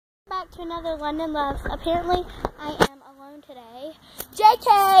back to another London Loves. Apparently, I am alone today.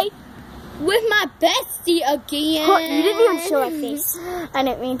 JK! With my bestie again. Cool, you didn't even show our face. I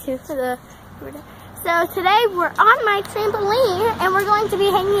didn't mean to. So today we're on my trampoline and we're going to be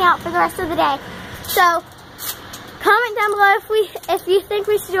hanging out for the rest of the day. So comment down below if you think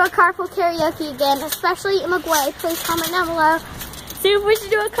we should do a carpool karaoke again, especially McGuay. Please comment down below. See if we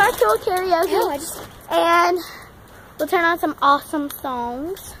should do a carpool karaoke. No, and we'll turn on some awesome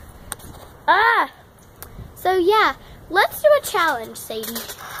songs. So yeah, let's do a challenge, Sadie.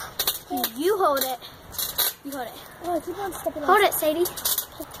 You hold it. You hold it. Oh, keep on stepping Hold it, Sadie.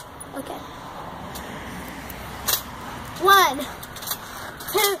 Okay. 1, 2.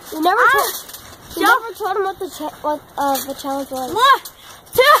 You never told him what the challenge was. 1,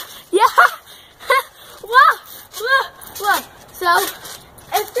 2. Yeah. Whoa. So,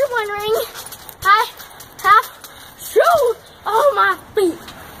 if you're wondering, I have shoes on my feet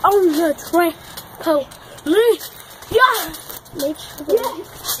on the trampoline. Yeah. Make sure. Yeah.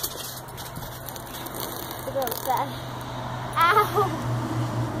 Ow.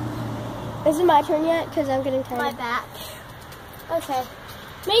 Is it my turn yet? Because I'm getting tired. My back. Okay.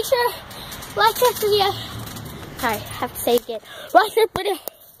 Make sure, like this video. Sorry, I have to say it again. Like this video.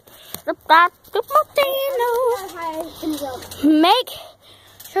 Make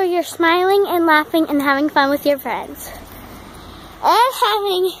sure you're smiling and laughing and having fun with your friends. And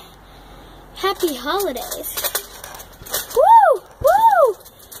having happy holidays. Woo! Woo!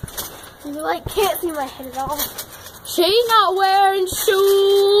 You can't see my head at all. She's not wearing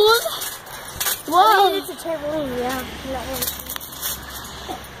shoes. Whoa. I mean, it's a trampoline, yeah. I'm not wearing shoes.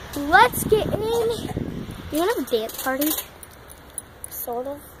 Let's get in. You want to have a dance party? Sort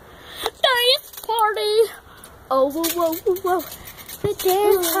of. Dance party. Oh, whoa. The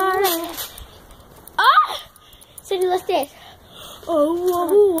dance party. Ah! Sadie, let's dance. Oh, whoa.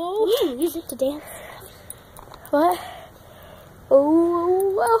 You need music to dance. What?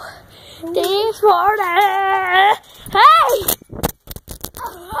 Oh, dance party. Hey!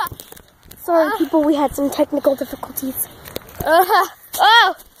 Sorry, people, we had some technical difficulties. Oh!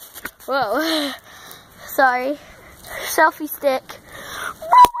 Whoa. Sorry. Selfie stick.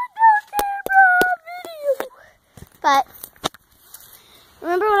 But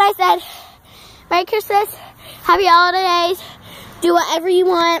remember what I said. Merry Christmas. Happy holidays. Do whatever you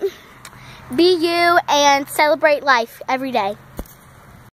want. Be you and celebrate life every day.